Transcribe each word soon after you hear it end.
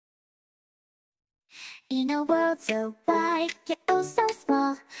In a world so wide, yet oh so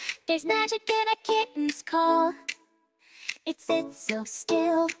small, there's magic in a kitten's call. It sits so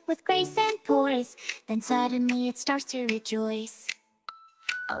still, with grace and poise, then suddenly it starts to rejoice.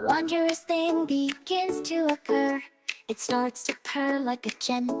 A wondrous thing begins to occur. It starts to purr like a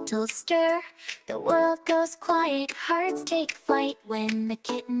gentle stir. The world goes quiet, hearts take flight when the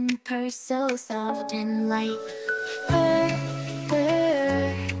kitten purrs so soft and light. Purr,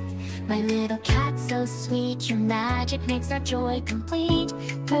 purr, my little cat so sweet, your magic makes our joy complete.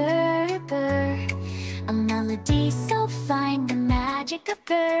 Purr, purr, a melody so fine, the magic of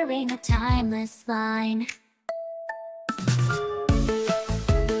purring, a timeless line.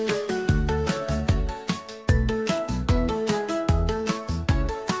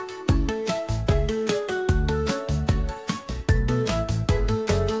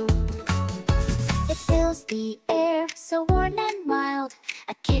 It fills the air so warm and mild,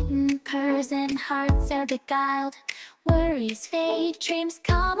 a kitten purrs and hearts are beguiled. Worries fade, dreams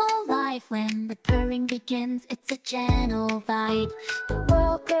come alive when the purring begins, it's a gentle vibe. The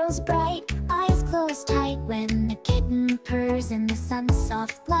world grows bright, eyes close tight when the kitten purrs in the sun's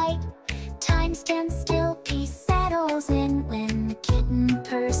soft light. Time stands still, peace settles in when the kitten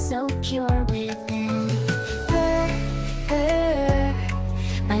purrs so pure within. Purr, purr,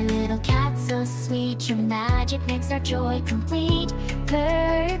 my little cat so sweet, your magic makes our joy complete.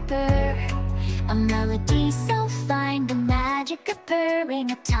 Purr, purr, a melody so fine, the magic of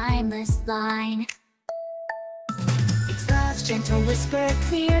purring, a timeless line. It's love's gentle whisper,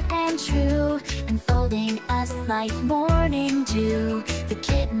 clear and true, enfolding us like morning dew. The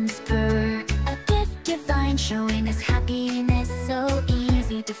kitten's purr, a gift divine, showing us happiness so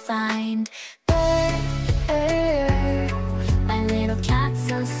easy to find.